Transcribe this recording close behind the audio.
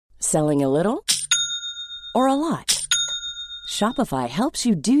Selling a little or a lot? Shopify helps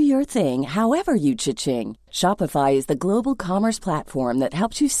you do your thing however you cha-ching. Shopify is the global commerce platform that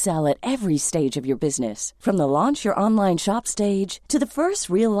helps you sell at every stage of your business. From the launch your online shop stage to the first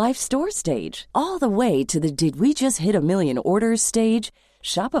real-life store stage, all the way to the did we just hit a million orders stage.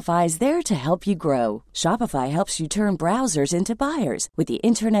 Shopify is there to help you grow. Shopify helps you turn browsers into buyers with the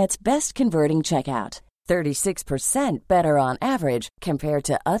internet's best converting checkout. 36% better on average compared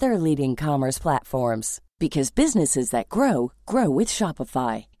to other leading commerce platforms. Because businesses that grow, grow with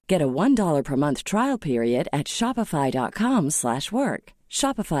Shopify. Get a $1 per month trial period at shopify.com/work.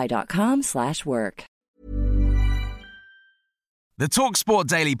 Shopify.com/work. The TalkSport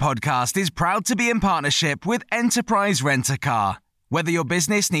Daily podcast is proud to be in partnership with Enterprise Rent-A-Car. Whether your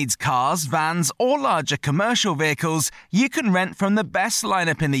business needs cars, vans, or larger commercial vehicles, you can rent from the best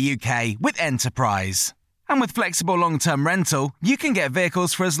lineup in the UK with Enterprise. And with flexible long-term rental, you can get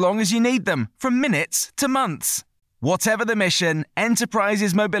vehicles for as long as you need them, from minutes to months. Whatever the mission,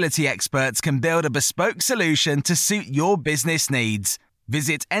 Enterprise's mobility experts can build a bespoke solution to suit your business needs.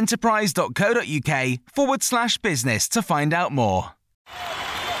 Visit enterprise.co.uk/business to find out more.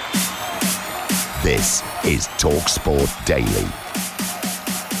 This is TalkSport Daily.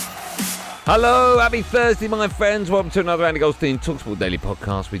 Hello, happy Thursday, my friends. Welcome to another Andy Goldstein TalkSport Daily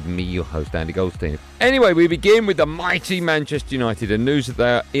podcast with me, your host, Andy Goldstein. Anyway, we begin with the mighty Manchester United and news that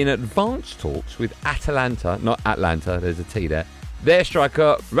they are in advanced talks with Atalanta, not Atlanta, there's a T there, their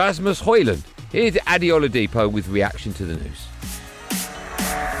striker Rasmus Hojlund. Here's Adi Oladipo with reaction to the news.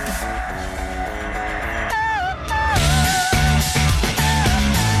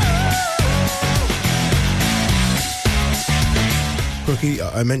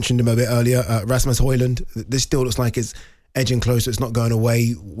 I mentioned him a bit earlier, Rasmus Hojlund. This still looks like it's edging closer. It's not going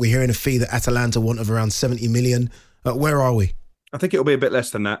away. We're hearing a fee that Atalanta want of around 70 million. Where are we? I think it'll be a bit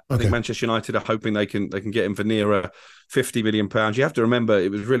less than that. Okay. I think Manchester United are hoping they can get him for nearer £50 million. You have to remember it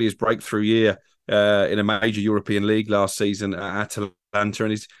was really his breakthrough year in a major European league last season at Atalanta, and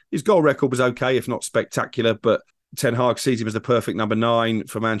his goal record was okay, if not spectacular, but Ten Hag sees him as the perfect number 9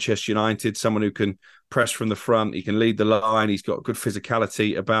 for Manchester United, someone who can press from the front, he can lead the line, he's got good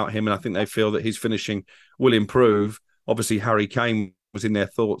physicality about him, and I think they feel that his finishing will improve. Obviously, Harry Kane was in their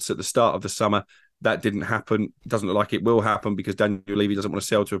thoughts at the start of the summer. That didn't happen. It doesn't look like it will happen because Daniel Levy doesn't want to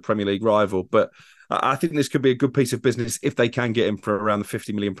sell to a Premier League rival. But I think this could be a good piece of business if they can get him for around the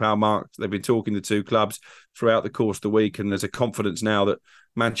 £50 million mark. They've been talking to two clubs throughout the course of the week, and there's a confidence now that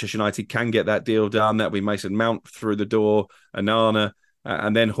Manchester United can get that deal done. That'll be Mason Mount through the door, Onana,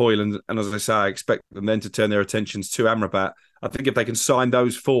 and then Hojlund. And as I say, I expect them then to turn their attentions to Amrabat. I think if they can sign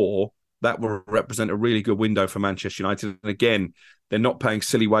those 4, that will represent a really good window for Manchester United. And again, they're not paying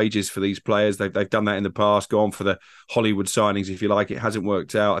silly wages for these players. They've done that in the past, gone for the Hollywood signings, if you like. It hasn't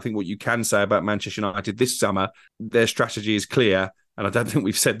worked out. I think what you can say about Manchester United this summer, their strategy is clear. And I don't think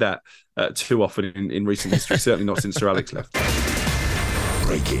we've said that too often in recent history, certainly not since Sir Alex left.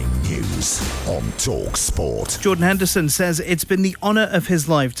 Breaking news on TalkSport. Jordan Henderson says it's been the honour of his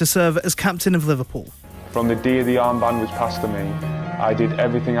life to serve as captain of Liverpool. From the day the armband was passed to me, I did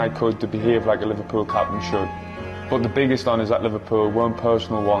everything I could to behave like a Liverpool captain should. But the biggest honours at Liverpool weren't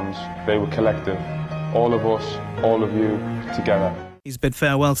personal ones, they were collective. All of us, all of you, together. He's bid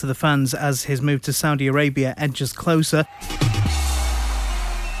farewell to the fans as his move to Saudi Arabia edges closer.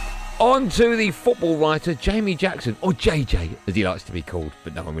 On to the football writer Jamie Jackson, or JJ as he likes to be called,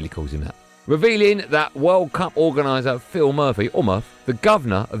 but no one really calls him that, revealing that World Cup organiser Phil Murphy, or Murph, the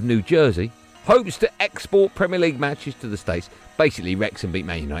governor of New Jersey, hopes to export Premier League matches to the States. Basically, Wrexham beat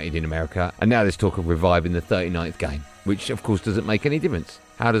Man United in America, and now there's talk of reviving the 39th game, which of course doesn't make any difference.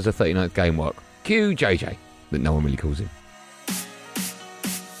 How does a 39th game work? Cue JJ, but no one really calls him.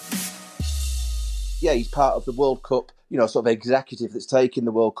 Yeah, he's part of the World Cup, sort of executive that's taking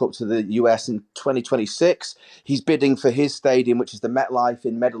the World Cup to the US in 2026. He's bidding for his stadium, which is the MetLife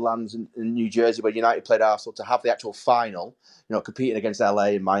in Meadowlands in New Jersey, where United played Arsenal, to have the actual final, competing against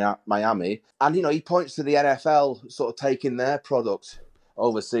LA and Miami. And, he points to the NFL sort of taking their product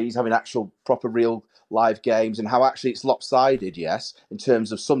overseas, having actual proper real live games, and how actually it's lopsided, yes, in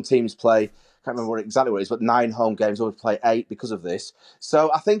terms of some teams play, can't remember exactly what it is, but 9 home games, always play 8 because of this.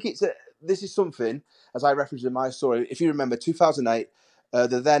 So I think this is something, as I referenced in my story, if you remember 2008,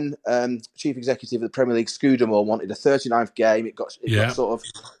 the then chief executive of the Premier League, Scudamore, wanted a 39th game. It got sort of,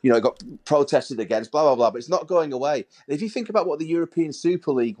 it got protested against, blah, blah, blah, but it's not going away. And if you think about what the European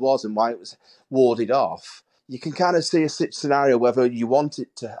Super League was and why it was warded off, you can kind of see a scenario whether you want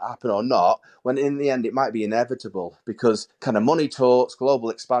it to happen or not, when in the end it might be inevitable because kind of money talks, global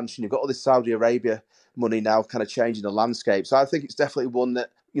expansion, you've got all this Saudi Arabia money now kind of changing the landscape. So I think it's definitely one that,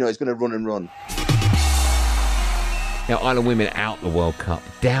 is going to run and run. Now, Ireland women out the World Cup,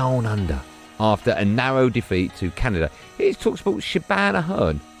 down under, after a narrow defeat to Canada. Here's TalkSport's Shabana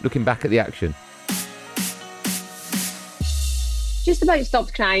Hearn looking back at the action. Just about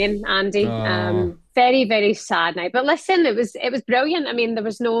stopped crying, Andy. Very, very sad night. But listen, it was brilliant. I mean, there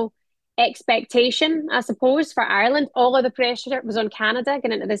was no expectation, I suppose, for Ireland. All of the pressure was on Canada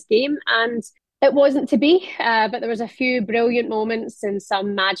getting into this game, and it wasn't to be. But there was a few brilliant moments and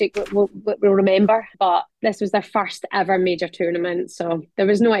some magic that we'll remember. But this was their first ever major tournament, so there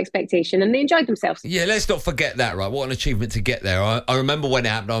was no expectation, and they enjoyed themselves. Yeah, let's not forget that, right? What an achievement to get there. I remember when it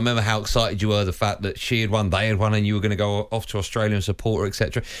happened. I remember how excited you were, the fact that she had won, they had won, and you were going to go off to Australia and support her,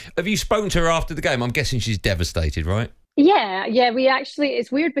 etc. Have you spoken to her after the game? I'm guessing she's devastated, right? Yeah, we actually,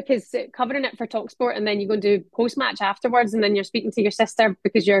 it's weird because covering it for TalkSport and then you go and do post-match afterwards, and then you're speaking to your sister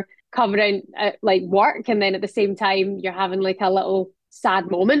because you're covering like work, and then at the same time you're having like a little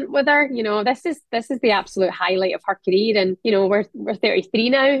sad moment with her. This is the absolute highlight of her career, and we're 33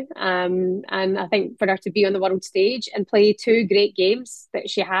 now, and I think for her to be on the world stage and play two great games that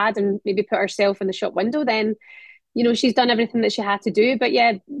she had and maybe put herself in the shop window, then she's done everything that she had to do. But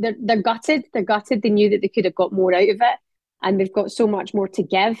yeah, they're gutted. They knew that they could have got more out of it, and they've got so much more to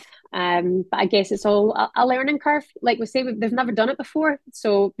give. But I guess it's all a learning curve. Like we say, they've never done it before,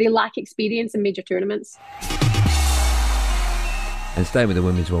 so they lack experience in major tournaments. And staying with the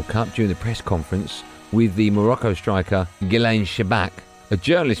Women's World Cup, during the press conference with the Morocco striker Ghislaine Shabak, a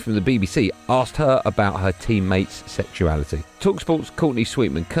journalist from the BBC asked her about her teammates' sexuality. TalkSport's Courtney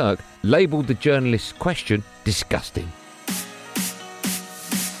Sweetman-Kirk labelled the journalist's question disgusting.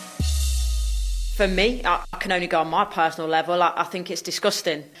 For me, I can only go on my personal level. I think it's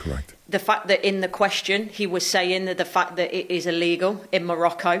disgusting. Correct. The fact that in the question he was saying that the fact that it is illegal in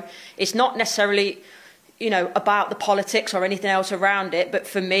Morocco, it's not necessarily about the politics or anything else around it. But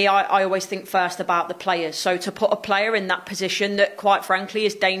for me, I always think first about the players. So to put a player in that position that, quite frankly,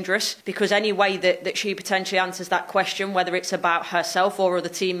 is dangerous, because any way that she potentially answers that question, whether it's about herself or other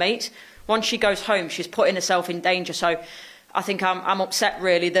teammates, once she goes home, she's putting herself in danger. So I think I'm upset,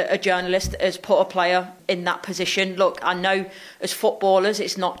 really, that a journalist has put a player in that position. Look, I know as footballers,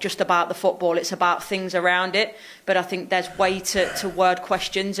 it's not just about the football, it's about things around it. But I think there's way to word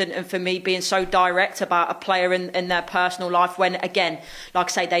questions. And for me, being so direct about a player in their personal life, when, again, like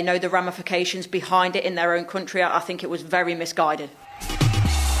I say, they know the ramifications behind it in their own country, I think it was very misguided.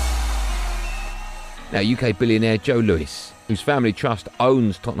 Now, UK billionaire Joe Lewis, whose family trust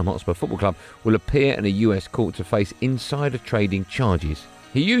owns Tottenham Hotspur Football Club, will appear in a US court to face insider trading charges.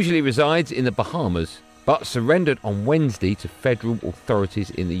 He usually resides in the Bahamas, but surrendered on Wednesday to federal authorities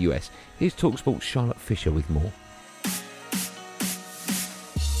in the US. Here's TalkSport's Charlotte Fisher with more.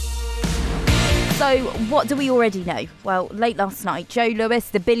 So, what do we already know? Well, late last night, Joe Lewis,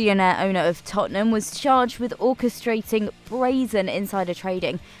 the billionaire owner of Tottenham, was charged with orchestrating brazen insider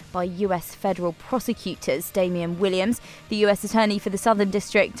trading by US federal prosecutors. Damian Williams, the US attorney for the Southern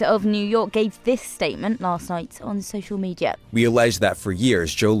District of New York, gave this statement last night on social media. We allege that for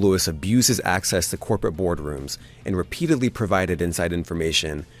years, Joe Lewis abused his access to corporate boardrooms and repeatedly provided inside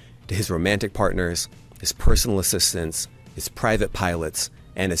information to his romantic partners, his personal assistants, his private pilots,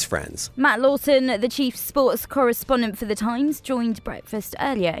 and his friends. Matt Lawton, the chief sports correspondent for The Times, joined Breakfast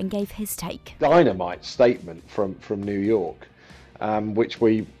earlier and gave his take. Dynamite statement from New York, which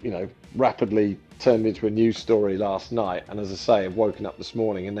we, rapidly turned into a news story last night. And as I say, I've woken up this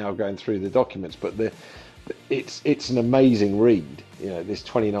morning and now going through the documents. But it's an amazing read, this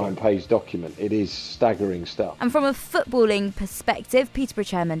 29-page document. It is staggering stuff. And from a footballing perspective, Peterborough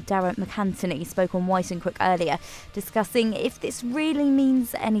chairman Darren McAntony spoke on White and Quick earlier, discussing if this really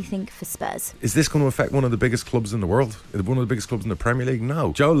means anything for Spurs. Is this going to affect one of the biggest clubs in the world? One of the biggest clubs in the Premier League?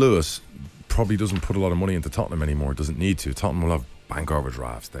 No. Joe Lewis probably doesn't put a lot of money into Tottenham anymore, doesn't need to. Tottenham will have bank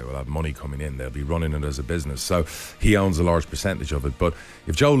overdrafts, they will have money coming in, they'll be running it as a business, so he owns a large percentage of it. But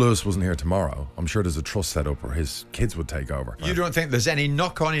if Joe Lewis wasn't here tomorrow, I'm sure there's a trust set up where his kids would take over. You don't think there's any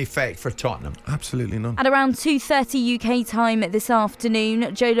knock-on effect for Tottenham? Absolutely none. At around 2:30 UK time this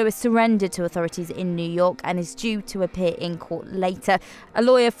afternoon, Joe Lewis surrendered to authorities in New York and is due to appear in court later. A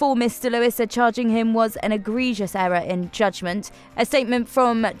lawyer for Mr. Lewis said charging him was an egregious error in judgment. A statement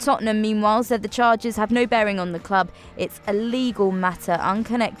from Tottenham, meanwhile, said the charges have no bearing on the club. It's a legal matter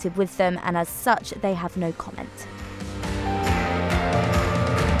unconnected with them, and as such they have no comment.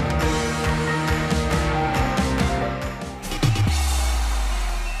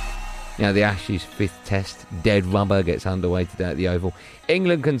 Now the Ashes' fifth test, dead rubber, gets underway today at the Oval.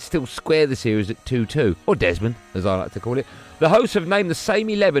 England can still square the series at 2-2, or Desmond, as I like to call it. The hosts have named the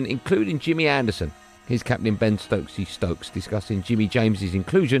same 11, including Jimmy Anderson. Here's captain Ben Stokes discussing Jimmy James's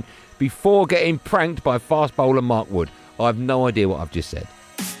inclusion before getting pranked by fast bowler Mark Wood. I have no idea what I've just said.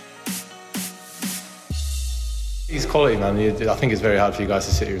 He's quality, man. I think it's very hard for you guys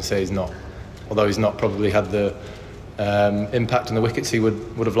to sit here and say he's not. Although he's not probably had the impact on the wickets he would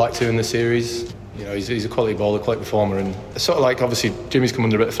have liked to in the series. You know, he's a quality bowler, quality performer, and it's sort of like, obviously Jimmy's come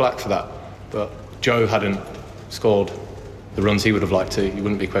under a bit of flack for that, but Joe hadn't scored the runs he would have liked to. You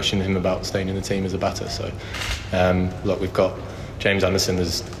wouldn't be questioning him about staying in the team as a batter. So, look, we've got James Anderson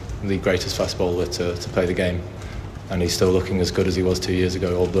as the greatest fast bowler to play the game, and he's still looking as good as he was 2 years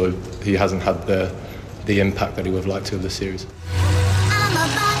ago, although he hasn't had the impact that he would have liked to of this series. I'm a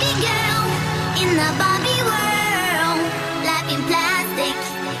Barbie girl in the Barbie world, life in plastic.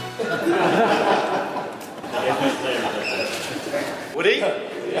 Woody?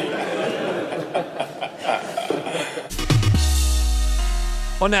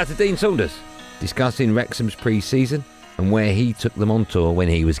 On now to Dean Saunders, discussing Wrexham's pre-season and where he took them on tour when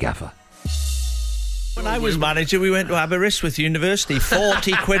he was gaffer. When I was manager, we went to Aberystwyth University,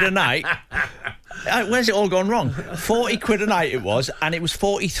 40 quid a night. Where's it all gone wrong? 40 quid a night it was, and it was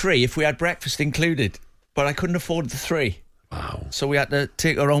 43 if we had breakfast included. But I couldn't afford the 3. Wow. So we had to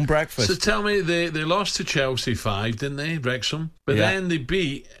take our own breakfast. So tell me, they lost to Chelsea 5, didn't they, Wrexham? But then they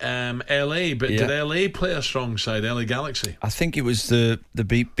beat LA. But did LA play a strong side, LA Galaxy? I think it was the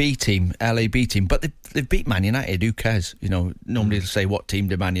B team, LA B team. But they beat Man United, who cares? You know, normally they'll say what team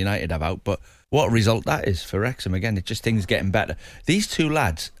did Man United have out, but what a result that is for Wrexham. Again, it's just things getting better. These two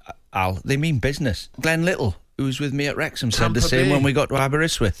lads, Al, they mean business. Glenn Little, who was with me at Wrexham, said the same when we got to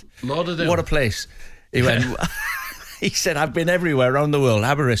Aberystwyth. Lauderdale. What a place. He went... He said, I've been everywhere around the world.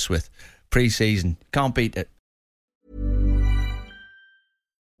 Aberystwyth, pre-season. Can't beat it.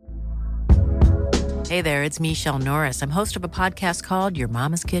 Hey there, it's Michelle Norris. I'm host of a podcast called Your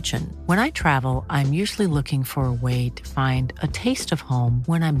Mama's Kitchen. When I travel, I'm usually looking for a way to find a taste of home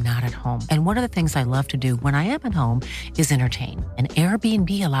when I'm not at home. And one of the things I love to do when I am at home is entertain. And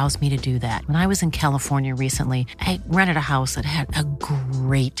Airbnb allows me to do that. When I was in California recently, I rented a house that had a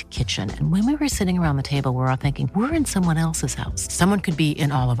great kitchen. And when we were sitting around the table, we're all thinking, we're in someone else's house. Someone could be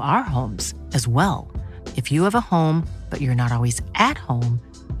in all of our homes as well. If you have a home, but you're not always at home,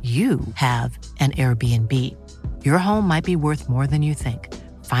 you have an Airbnb. Your home might be worth more than you think.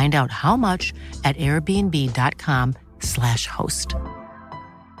 Find out how much at airbnb.com/host.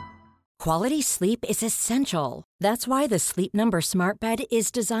 Quality sleep is essential. That's why the Sleep Number Smart Bed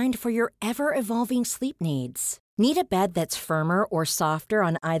is designed for your ever-evolving sleep needs. Need a bed that's firmer or softer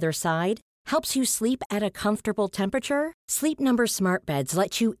on either side? Helps you sleep at a comfortable temperature? Sleep Number Smart Beds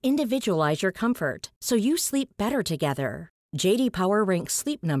let you individualize your comfort, so you sleep better together. J.D. Power ranks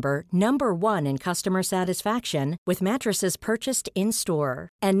Sleep Number number 1 in customer satisfaction with mattresses purchased in-store.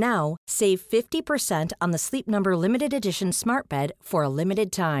 And now, save 50% on the Sleep Number Limited Edition Smart Bed for a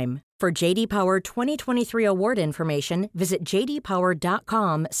limited time. For J.D. Power 2023 award information, visit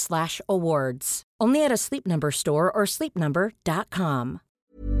jdpower.com/awards. Only at a Sleep Number store or sleepnumber.com.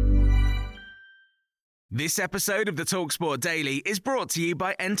 This episode of the TalkSport Daily is brought to you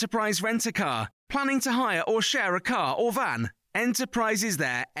by Enterprise Rent-A-Car. Planning to hire or share a car or van? Enterprise is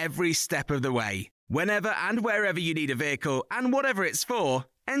there every step of the way. Whenever and wherever you need a vehicle and whatever it's for,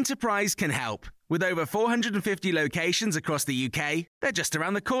 Enterprise can help. With over 450 locations across the UK, they're just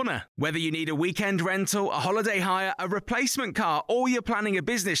around the corner. Whether you need a weekend rental, a holiday hire, a replacement car, or you're planning a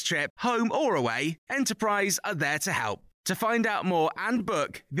business trip, home or away, Enterprise are there to help. To find out more and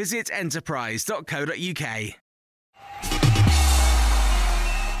book, visit enterprise.co.uk.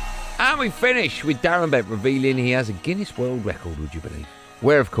 And we finish with Darren Bent revealing he has a Guinness World Record, would you believe?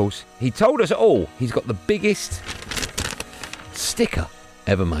 Where, of course, he told us all he's got the biggest sticker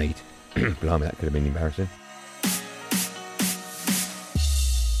ever made. Blimey, that could have been embarrassing.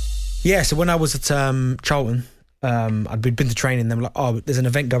 Yeah, so when I was at Charlton, I'd been to training. They were like, "Oh, there's an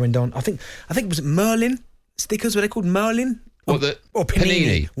event going on." I think it was Merlin stickers. Were they called Merlin? Or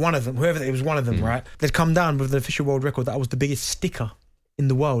Panini? One of them. Whoever it was, one of them. Right? They'd come down with the official world record that I was the biggest sticker in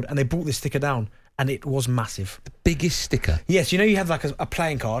the world, and they brought this sticker down, and it was massive. The biggest sticker. Yes, you had like a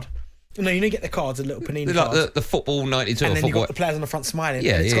playing card. No, you get the cards, the little Panini cards. Like the football 92 and or then football. you've got the players on the front smiling.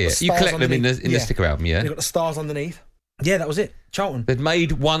 Yeah. You collect them in the sticker album, yeah? And you've got the stars underneath. Yeah, that was it. Charlton. They'd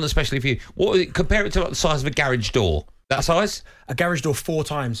made one especially for you. What was it? Compare it to like the size of a garage door. That size? A garage door 4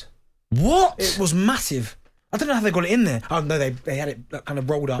 times. What? It was massive. I don't know how they got it in there. Oh, no, they had it kind of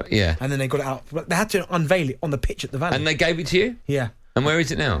rolled up. Yeah. And then they got it out. But they had to unveil it on the pitch at the Valley. And they gave it to you? Yeah. And where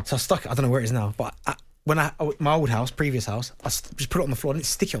is it now? So I stuck it. I don't know where it is now. But my old house, previous house, I just put it on the floor. I didn't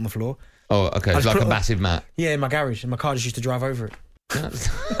stick it on the floor. Oh, okay. It's like a massive mat. Yeah, in my garage. And my car just used to drive over it.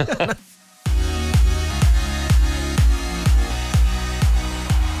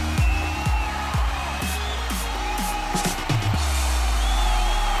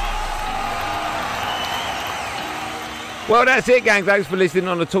 Well, that's it, gang. Thanks for listening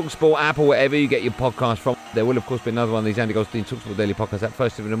on the TalkSport app or wherever you get your podcast from. There will, of course, be another one of these Andy Goldstein TalkSport Daily podcasts at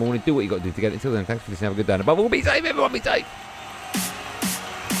first thing in the morning. Do what you got to do to get it. Until then, thanks for listening. Have a good day. And above all, be safe. Everyone be safe.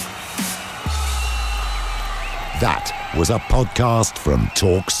 That was a podcast from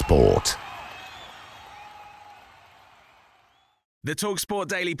TalkSport. The TalkSport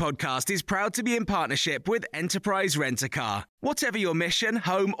Daily podcast is proud to be in partnership with Enterprise Rent-A-Car. Whatever your mission,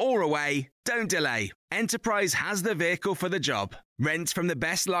 home or away, don't delay. Enterprise has the vehicle for the job. Rent from the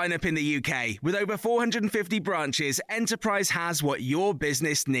best lineup in the UK. With over 450 branches, Enterprise has what your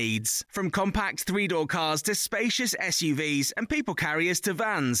business needs. From compact three-door cars to spacious SUVs and people carriers to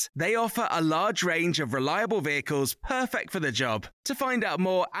vans, they offer a large range of reliable vehicles perfect for the job. To find out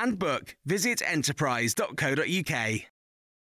more and book, visit enterprise.co.uk.